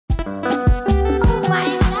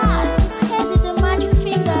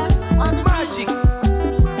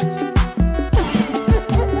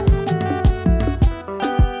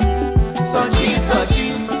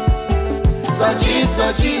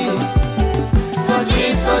Soji, Soji,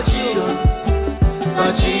 Soji,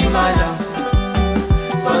 Soji Mallam.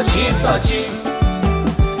 Soji, Soji,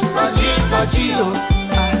 Soji, Soji,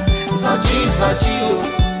 Soji, Soji,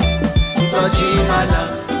 Soji Mallam.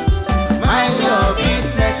 Mind your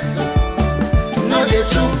business, no dey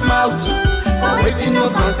chook mouth, but wetin no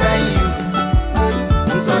concern you.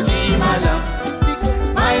 Soji Mallam.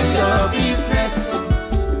 Mind your business,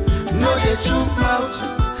 no dey chook mouth,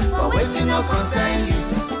 but wetin no concern you.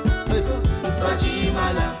 Soji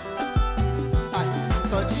Mallam.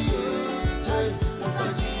 Soji,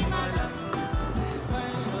 Soji Mallam.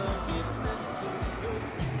 Mind your business.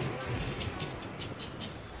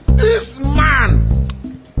 This man.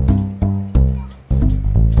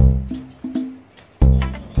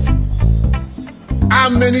 How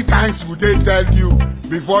many times would they tell you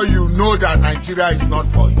before you know that Nigeria is not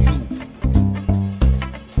for you?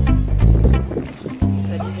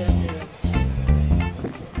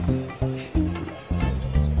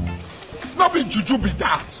 Not be juju be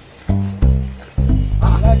that.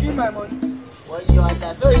 I give my money. Well, you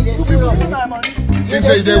are so you give my money. You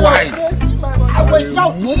say they wise. I will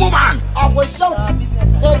shout. Mumu man. I will shout.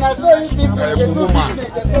 So now so you people they do Mumu man.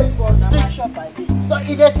 business, they pay for 6 shop by day. So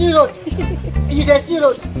if they see road, if they see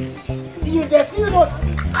road, if they see road,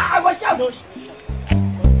 I will shout. We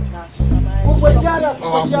will share them.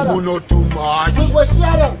 Oh, Mumu no too much. We will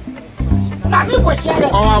share them. Now we will share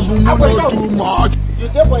them. Oh, Mumu no too much. You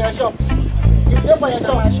there for your shop. You there for your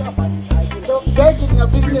shop. So they give your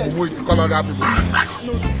business. Wait, call other people.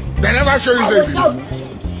 They never show you I will say shout.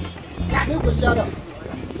 Now we will share them.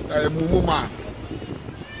 Mumu man.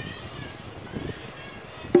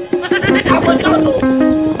 I will shout.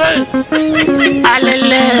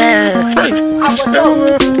 Alele. I will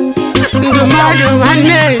shout. Ndumadu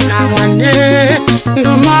wane na wane.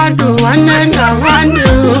 Ndumadu wane na wane.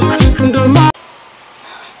 Ndumadu.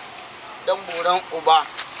 Damburan uba.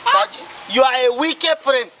 You are a wicked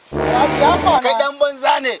friend. Kai dan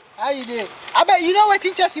banza ne. How you dey? Abeg, you know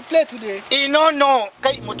wetin Chelsea play today? You no.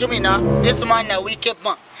 Kai mutumina, this man na wicked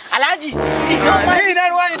man. Alhaji, see no man. Hey,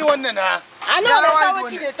 that's why you do one now. I know understand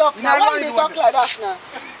wetin they talk now. Why you dey talk like that now?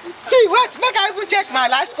 See, wait, make I even check my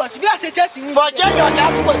last score. Be like say Chelsea win. Forget your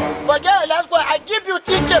last words. Forget your last words. I give you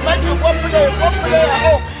ticket, make you go play. Go play at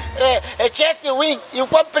home. Chelsea win. You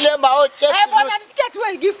go play my own Chelsea Hey, but lose. that ticket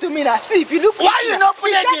wey you give to me now. See, if you look. Why you not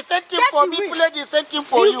play the same thing for me? Play the same thing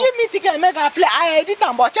for you. You give me ticket, make I play. I edit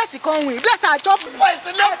am, but Chelsea can't win. Bless I chop.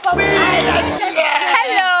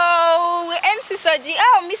 Hello, MC Soji.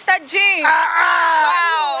 Oh, Mr. James.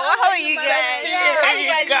 Wow, how are you guys? Why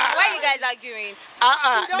are you guys arguing?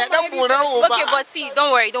 Okay, but see,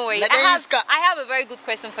 don't worry. I have a very good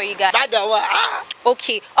question for you guys.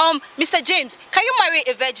 Okay, Mr. James, can you marry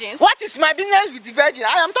a virgin? What is my business with the virgin?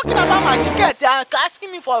 I am talking about my ticket. They are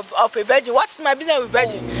asking me of a virgin. What is my business with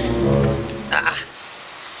virgin?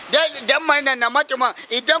 That man and Namatoma,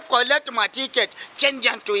 he don't collect my ticket, change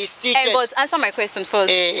them to his ticket. But answer my question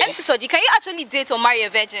first. MC Soji, can you actually date or marry a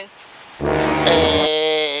virgin?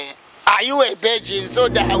 Are you a virgin so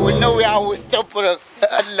that I will know where I will stop for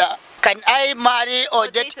Allah? Can I marry or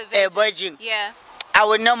date a virgin? Yeah. I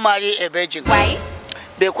will not marry a virgin. Why?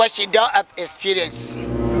 Because she don't have experience.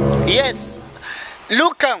 Yes.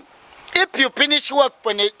 Look, if you finish work,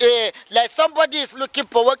 like somebody is looking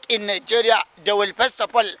for work in Nigeria, they will first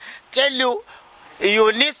of all tell you,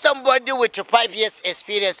 you need somebody with 5 years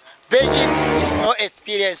experience. Virgin is no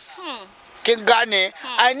experience. Kingane,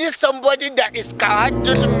 I need somebody that is can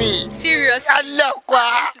handle me. Serious? Allah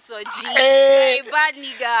kwa. A bad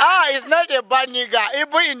nigga. It's not a bad nigga.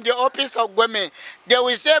 Even in the office of women, they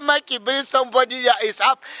will say, Mikey, bring somebody that is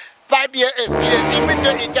up 5 years experience, even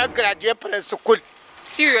though he just graduate from school.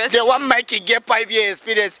 Serious? They want Mikey get 5 years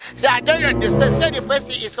experience. So I don't understand. So the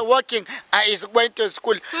person is working and is going to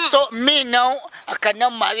school. So me now, I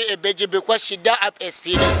cannot marry a baby because she don't have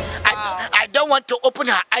experience. Wow. I don't want to open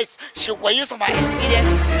her eyes. She will use my experience.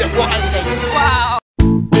 They go outside. Wow.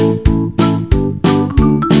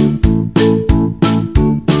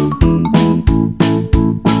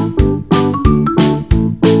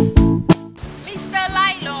 Mr.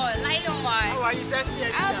 Lylon man. How are you, sexy?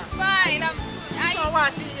 I'm fine. I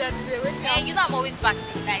see you here today. Yeah, you know I'm always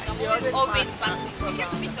passing. Like I'm always passing. You came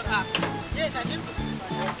to fix your car. Yes, I came to fix my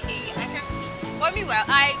car. Okay, I can see. For me, well,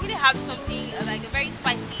 I really have something like a very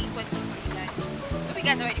spicy question for you guys. Hope you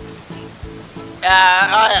guys are ready for me.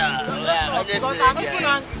 Because I'm even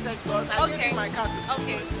angry, because I gave my car to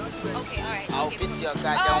Okay, alright. I'll fix your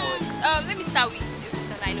car, don't worry. Let me start with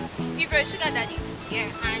Mr. Lilo. If you're a sugar daddy, yeah,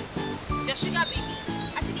 and your sugar baby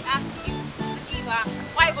actually asks you to give her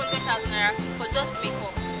 500,000 naira for just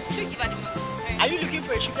makeup, will you give her the money? Are you looking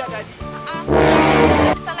for a sugar daddy?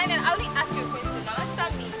 Mr. Lennon, I only ask you a question now. Answer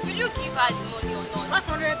me. Will you give her the money or not?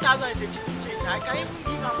 500,000 is a chicken change. I can even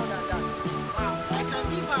give her more than that. Wow. I can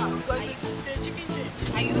give her because it's a chicken change.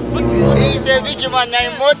 Are you serious? He's a big man.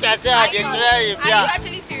 I'm more to say I get try. Are you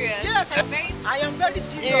actually serious? Yes, I am very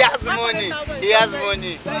serious. He has money. He has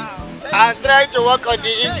money. Very I'm trying to work on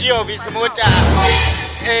the engine of his motor.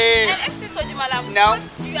 And MC Sojimallam, now, what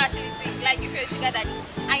do you actually think? Like if you're a sugar daddy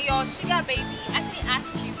and your sugar baby actually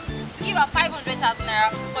asks you to give her 500,000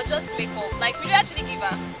 naira for just makeup, like will you actually give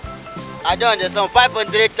her? I don't understand.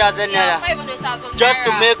 500,000 Yeah, naira. 500,000 Just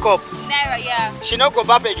to make up. Naira, yeah. She not go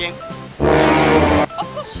back again. Of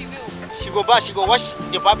course she will. She go back. She go wash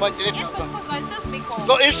the 500,000. Yes, of course. It's just makeup.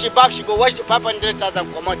 So if she back, she go wash the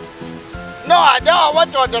 500,000 come out. No, I don't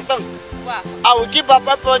want to understand. Wow. I will give her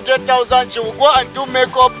 500,000. She will go and do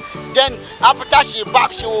makeup. Then after she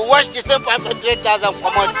back, she will wash the same 500,000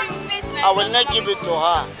 come out. I will not give it to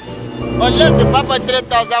her unless the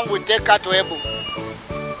 500,000 will take her to heaven.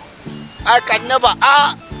 I can never.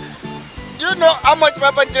 Do you know how much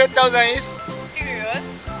 500,000 is? Serious?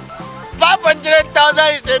 500,000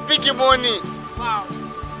 is a big money. Wow.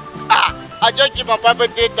 I just give her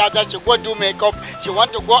 500,000. She go do makeup. She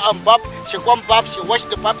want to go and bab. She come back. She wash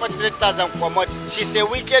the 500,000 come out. She's a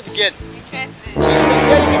wicked girl. Interesting. She's a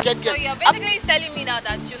very wicked girl. So you're basically telling me now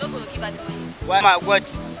that you're not going to give her the money? Why my God?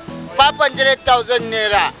 500,000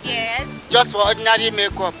 naira. Yes. Just for ordinary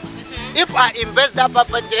makeup. If I invest that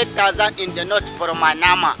 500,000 in the north for my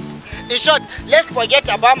nama, in short, let's forget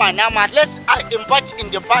about my nama. Let's invest in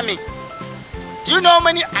the farming. Do you know how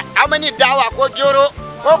many dawa ko gyoro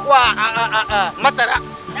ko masara?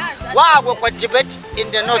 Why I go cultivate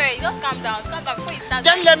in the north? Okay, just calm down before you start.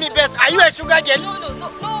 Then let me best. Are you a sugar girl?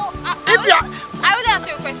 No. If you I will ask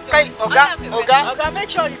you a question. Okay, make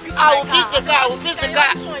sure you fix I my will fix the car. I will fix the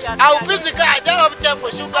car. I will fix the car. I don't have time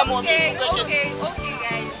for sugar mom. Okay,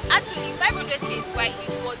 guys. Actually, 500k is quite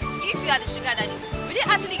huge. But if you are the sugar daddy, will you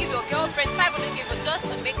actually give your girlfriend 500k for just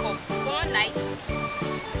a makeup for one night?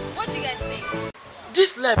 What do you guys think?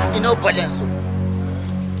 This life, balance.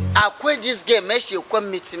 I quit this game. Make she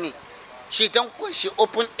come meet me. She don't go. She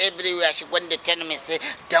open everywhere. She want to tell me say,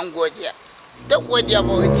 don't go there. Don't go there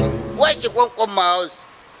about it. Why she won't come my house?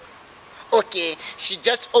 Okay, she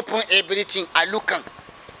just open everything. I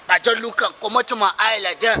just look and come out to my eye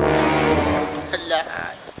like that.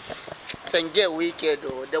 Allah. Sanjay wicked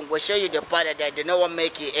though. Then we'll show you the part that they no one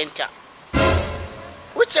make you enter.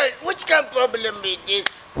 Which kind of problem is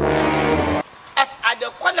this? As at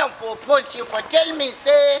the column for phone, she could tell me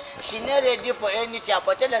say she not ready for anything,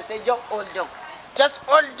 but tell her say just hold on. Just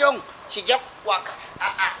hold on. She just walk.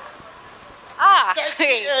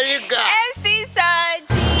 Sexy MC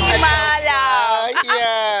Sojimallam.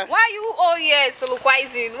 Yeah. Why you all here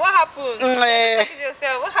soliloquizing? What happened?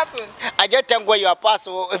 What happened? I just thank God you are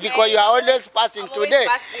passing because you are always passing today.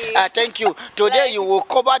 Thank you. Today you will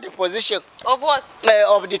cover the position. Of what?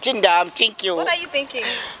 Of the thing that I'm thinking. What are you thinking?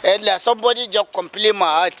 Somebody just complete my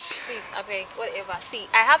heart. Please, I beg, whatever. See,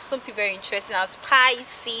 I have something very interesting and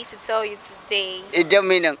spicy to tell you today.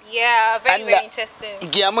 Yeah, very interesting.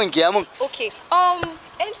 Okay.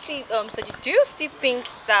 MC Soji, do you still think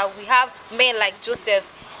that we have men like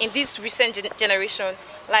Joseph in this recent generation,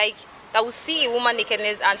 like that will see a woman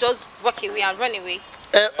nakedness and just walk away and run away?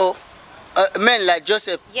 Men like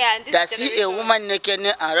Joseph, yeah, in this that see a woman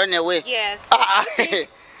nakedness and run away. Yes.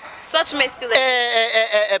 Such men still.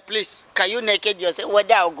 Please, can you naked yourself?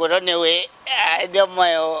 Whether I'll go run away? I don't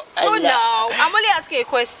mind. No, no. I'm only asking a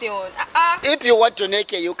question. If you want to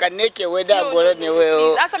naked, you can naked. Whether I'll go run away?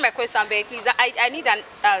 Please answer my question, babe. Please, I need a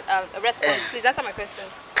response. Please answer my question.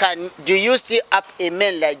 Do you still have a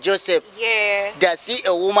man like Joseph? Yeah. That see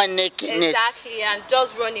a woman nakedness? Exactly, and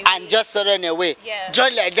just run away. And just run away. Yeah.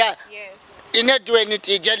 Just like that. Yes. You not do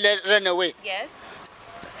anything, just run away. Yes.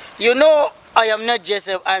 You know, I am not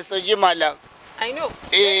Joseph and Sojimallam. I know.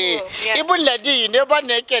 Yeah. Even like this, you never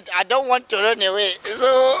naked. I don't want to run away.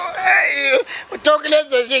 So, talk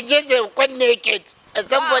less as Joseph quite naked. And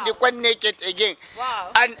somebody quite naked again.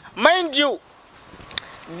 Wow. And mind you,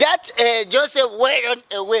 that Joseph went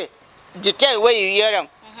away. The time where you hear him.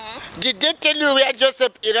 Did they tell you where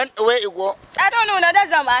Joseph ran away to go? I don't know. Now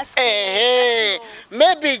that's what I'm asking.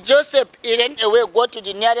 Maybe Joseph ran away go to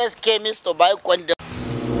the nearest chemist to buy condom.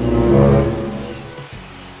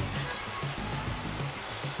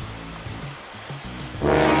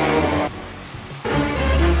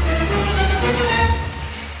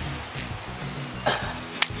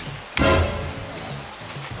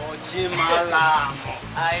 Sojimallam.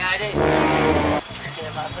 I had it. Okay,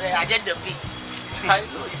 my friend, I did the piece. I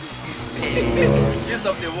know it is. Piece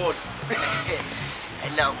of the world.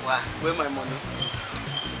 Hello, where my money?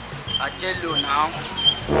 I tell you now.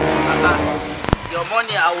 Your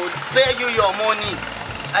money, I will pay you your money.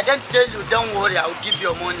 I don't tell you, don't worry, I will give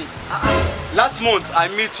you your money. Last month, I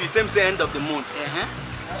meet you, them say end of the month.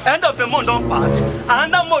 End of the month don't pass,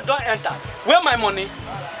 another month don't enter. Where my money?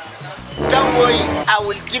 Don't worry, I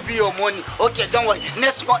will give you your money. Okay, don't worry.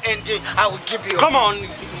 Next month ending, I will give you. Come on,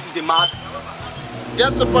 the mad.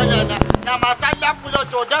 Just to point out now, my son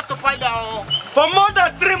just to point out. For more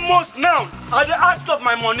than 3 months now, I dey ask of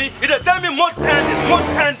my money. They tell me month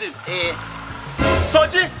ending.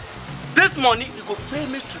 Soji, this money you go pay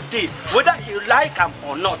me today, whether you like them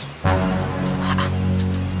or not.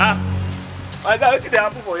 My guy, what did they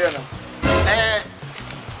happen for you now?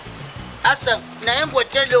 Asa, now I'm going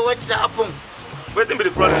to tell you what's happened. What be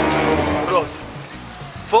the problem? Bros,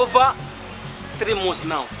 for over 3 months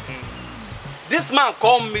now, this man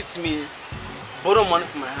come meet me, borrow money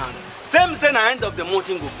from my hand. Tell me say at the end of the month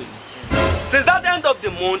he go pay. Since that end of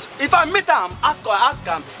the month, if I meet him, ask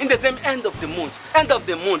him in the same end of the month.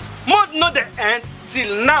 Month not the end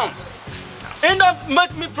till now. He don't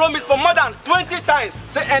make me promise for more than 20 times.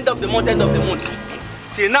 Say end of the month.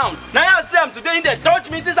 Till now. Now I see him today in the touch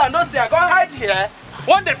me this and don't say I can't hide here.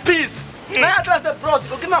 Want the peace. Now I tell say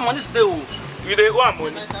bros, you give my money today. You dey want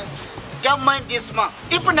money. Don't mind this man.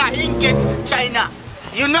 Even I ain't get China.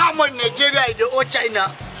 You know how much Nigeria is the old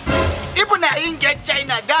China. Even I ain't get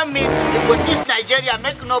China, that means because this Nigeria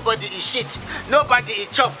make nobody eat shit. Nobody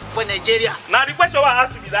eat chop for Nigeria. Now the question I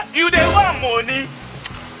ask you is that you dey want money.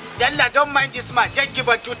 Then I don't mind this man. Just give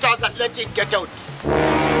him 2,000, let him get out.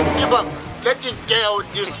 Give him, let him get out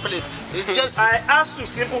this place. It's just I ask you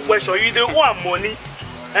simple question. You dey want money?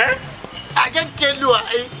 I just tell you,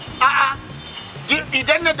 you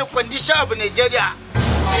don't know the condition of Nigeria.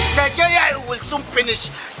 Nigeria will soon finish.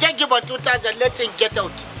 Just give him 2,000, let him get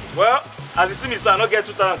out. Well, as you see me, so I don't get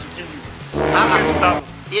 2,000 to give you. I get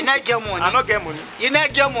 2,000. You not get money. I don't get money. You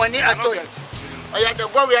not get money at all. Oh, yeah, the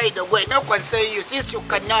go where you the way. No one say you since you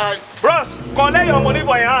cannot. Bros, collect your money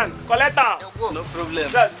for your hand. Collect that. No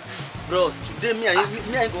problem. Bros, today me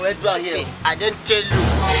and go head down here. I didn't tell you.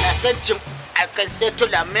 I said to I can settle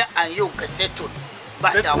me and you can settle.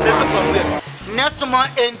 But settle from where? Next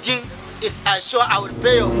month ending is sure I will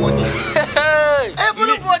pay your money.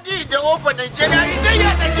 Everybody the open Nigeria,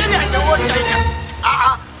 Nigeria, the whole China.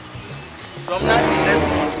 From now till next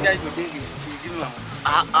month, you guys will give me.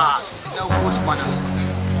 It's no good, man.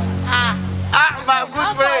 My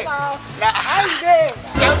good friend.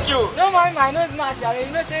 Thank you. No mind my nose matter. You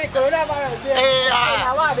know say coronavirus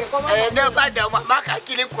there. Never down. My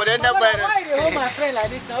killing coronavirus. Why they hold my friend like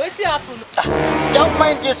this now? What's happen? Don't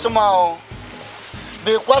mind this man.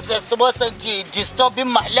 Because the small sentry disturbing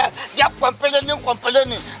my life. Just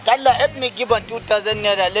complaining. That help me give him 2,000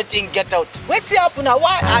 naira, let him get out. What's happen now?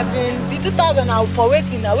 Why as in the 2,000 now for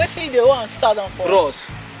waiting now? Waiting they want 2,000 for? Bros,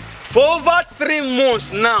 for over 3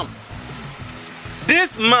 months now,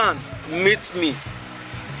 this man meets me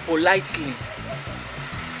politely.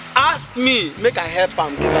 Ask me, make I help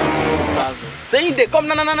him give him 2,000. Saying they come,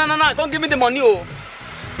 no, don't give me the money. Oh.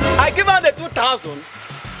 I give him the 2,000.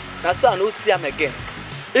 That's why I don't see him again.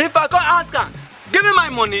 If I can't ask him, give me my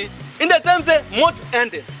money, in the time say month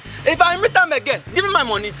ending. If I meet him again, give me my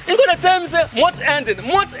money, in the time say month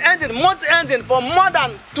ending for more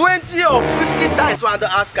than 20 or 50 times when I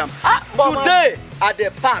don't ask him. Today, at the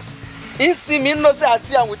pass, he see me, no say I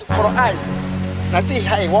see him with for eyes. I see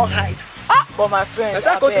he won't hide. But my friend, I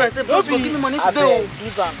say, bros, give me money today.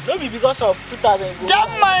 No be because of 2,000.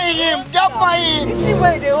 Don't mind him. You see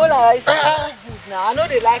where they hold her, it's good now. I know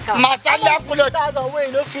they like her. Masala kulot. 2,000 where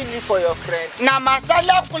you no feel me for your friend. Now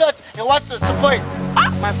masala kulot, he wants to spoil.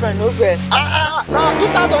 My friend, no best. Now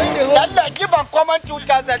 2,000 in the hole. Give him common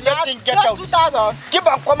 2,000, let him get out. 2,000. Give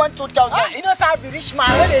him common 2,000. You know, say I be rich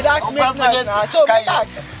man. When they like make noise now. So make that.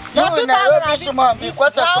 You are rich man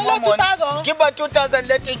because of small money. Give him 2,000,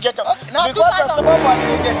 let him get out. Because of small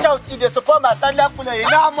money, they shout, they support masala kulot. You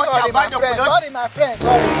know how much I buy the kulot? Sorry, my friend.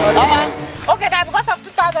 Sorry. Okay, now because of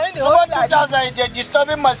 2,000 in the hole. 2,000, they're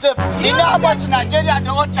disturbing myself. You know how much Nigeria and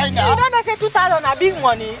the whole China? You don't say 2,000 are big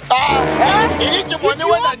money. You need the money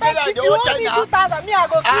when Nigeria and the whole China. If you want 2,000, me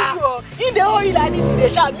I go kill you. In the hole like this, in the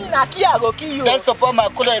shop, me na I go kill you. They support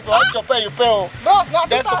my kulot. If you want to pay, you pay. Bros, not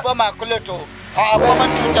they support my kulot too. Common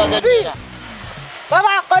 2,000. See,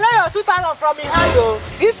 Baba, collect your 2,000 from me hand though.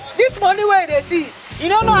 This money where they see, you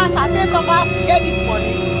don't know as I take so far get this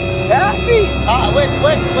money. Yeah, see. Wait.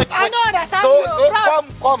 I don't understand. So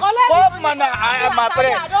come, man. I am my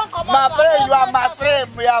friend. My friend, you are my friend.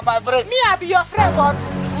 We are my friend. Me, I be your friend, but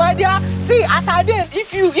My dear, see, as I did, if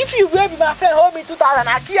you will be my friend, hold me 2,000,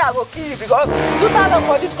 I go kill you because 2,000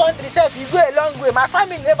 for this country, self, you go a long way. My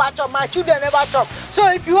family never chop, my children never chop. So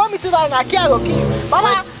if you hold me 2,000, I go kill you.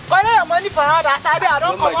 Mama, collect your money for her. As I did, I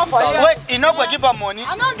don't come up for you. Wait, you know go give her money?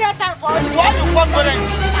 I don't get time for all this. Why you come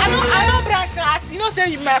branch? I know branch now. As you know, say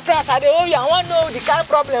you my friends, I dey owe you. I want to know the kind of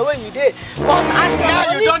problem where you did. But as now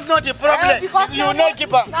you don't know the problem. Because you know give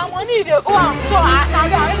her. Now money they go out. So as I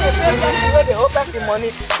dey pay person where they owe person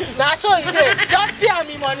money. Now so you dey just pay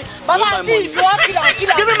me money. Baba, see if you want kill am.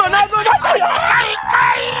 Give me money.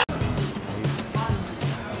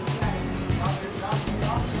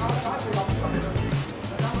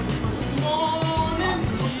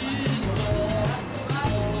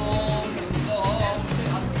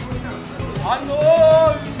 I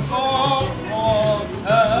know you come from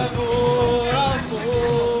heaven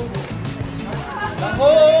above. The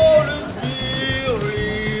Holy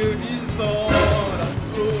Spirit is on the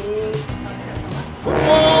throne. Good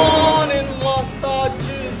morning, Master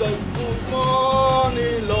Jesus. Good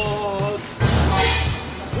morning, Lord.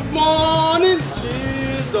 Good morning,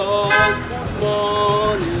 Jesus. Good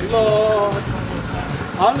morning, Lord.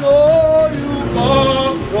 I know you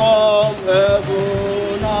come from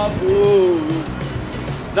heaven above.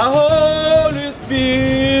 The Holy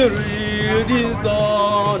Spirit is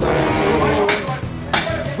on the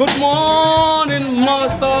throne. Good morning,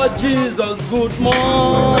 Master Jesus. Good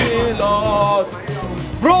morning, Lord.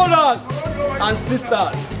 Brothers and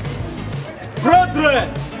sisters, brethren,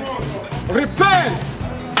 repent.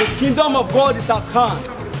 The kingdom of God is at hand.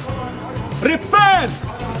 Repent.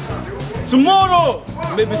 Tomorrow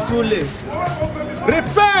may be too late.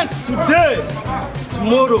 Repent today.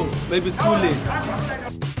 Tomorrow may be too late.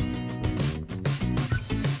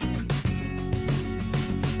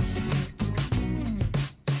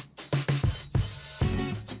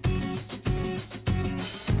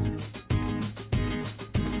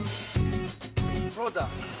 Brother,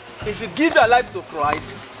 if you give your life to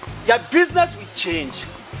Christ, your business will change.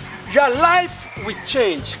 Your life will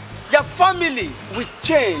change. Your family will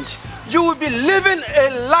change. You will be living a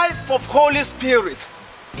life of Holy Spirit.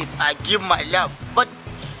 If I give my love, but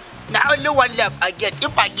not only one love I get.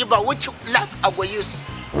 If I give her which love I will use?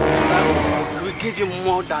 I will give you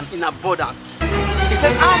more than in abundance. He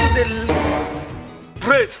said, I'm the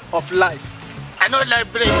bread of life. I don't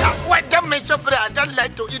like bread. Why don't mention bread? I don't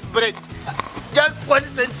like to eat bread. Just one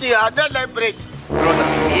centimeter. I don't like bread. Brother,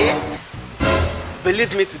 yeah?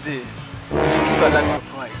 Believe me today, if you give your life to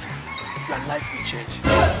Christ, your life will change.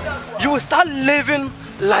 You will start living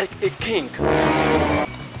like a king.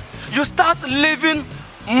 You start living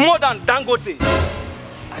more than Dangote.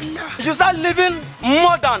 Allah. You start living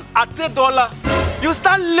more than $1. You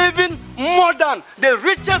start living more than the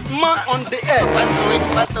richest man on the earth.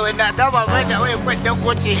 Pastor,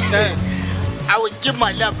 I will give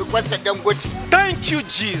my love because I don't go to. Thank you,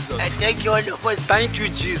 Jesus. Thank you all of us. Thank you,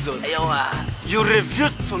 Jesus. You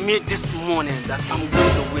revealed to me this morning that I'm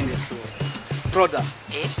going to win a soul. Brother,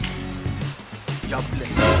 you are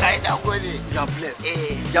blessed. You are blessed.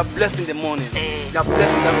 You are blessed in the morning. You are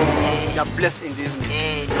blessed in the afternoon. You are blessed in the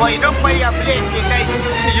evening. But you don't play your play in the night.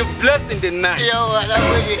 You are blessed in the night.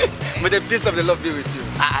 May the peace of the Lord be with you.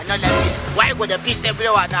 Not like this. Why would the peace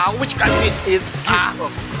everyone now? Which kind of peace? Is gift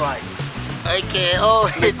of Christ. Okay,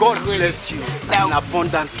 may God bless you in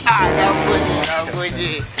abundance.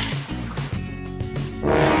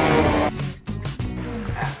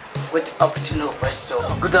 Good afternoon, Pastor.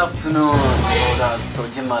 Good afternoon, brother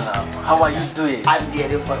Sojimallam. How are you doing? I'm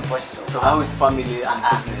very fine, Pastor. So how is family and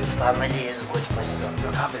business? Family is good, Pastor.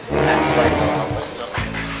 Have a seat. Pastor.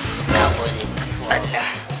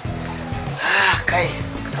 Okay.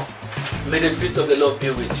 May the peace of the Lord be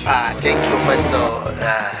with you. Thank you, Pastor.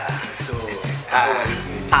 How are you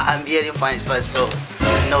doing? I'm very fine, Pastor.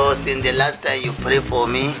 No, since the last time you prayed for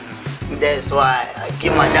me, that's why I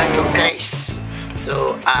give my life to Christ.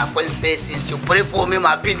 So I can say since you pray for me,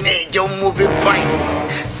 my business don't move fine.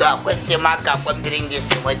 So I can say my God can bring this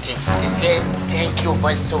meeting to say thank you,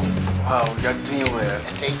 Pastor. Wow, you're doing well.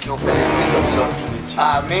 Thank you, May the Pastor. peace of the Lord be with you.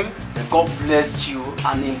 Amen. May God bless you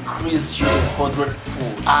and increase you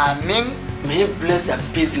 100-fold. Amen. May He bless your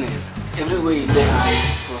business. Everywhere you lay hand,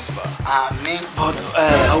 prosper. Amen. But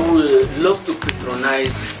I would love to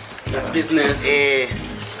patronize your business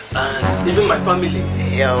and even my family.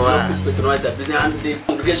 Love to patronize their business, and the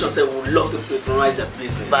congregation said we would love to patronize their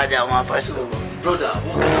business. So, brother,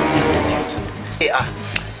 what kind of business do you do?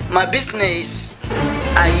 My business,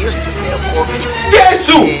 I used to sell coffee. Jesus!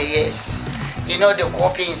 Yes. You know the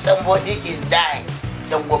coffee, somebody is dying.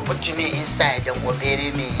 They will put me inside, they will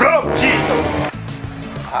bury me. Bro, Jesus!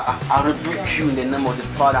 I rebuke you in the name of the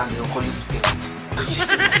Father and the Holy Spirit. I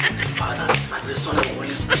reject the Father and the Son and the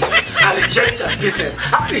Holy Spirit. I reject your business.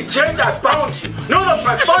 I reject, I bound you. None of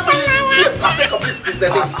my family will be a partaker of this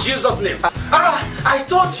business in Jesus' name. I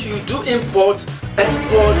thought you do import,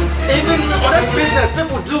 export, even other business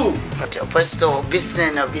people do. But Pastor,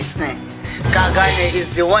 business or business. Kagane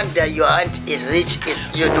is the one that your aunt is rich,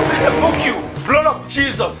 is you do. Book you, blood of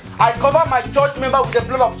Jesus. I cover my church member with the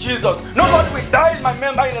blood of Jesus. Nobody will die in my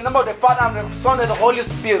member in the name of the Father and the Son and the Holy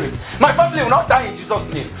Spirit. My family will not die in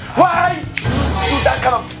Jesus' name. Why do you do that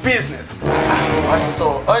kind of business? Pastor,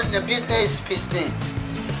 all the business is business.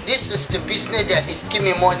 This is the business that is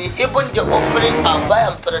giving me money. Even the offering I buy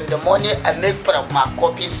and from the money I make from my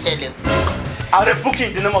copy selling. I rebuke you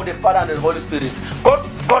in the name of the Father and the Holy Spirit. God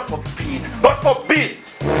forbid. God forbid.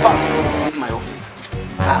 In fact, leave my office.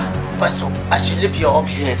 Pastor, I should leave your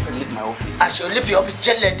office. Yes, leave my office. I should leave your office.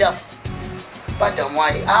 Just let them. Pardon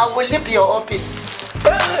why? I will leave your office.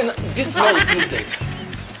 This is not included.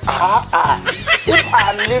 If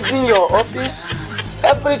I'm leaving your office,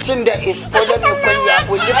 everything that is following me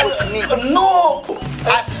will leave it to me. No!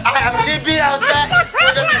 As I am leaving outside, it's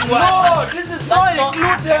following me. No, this is not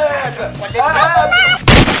included.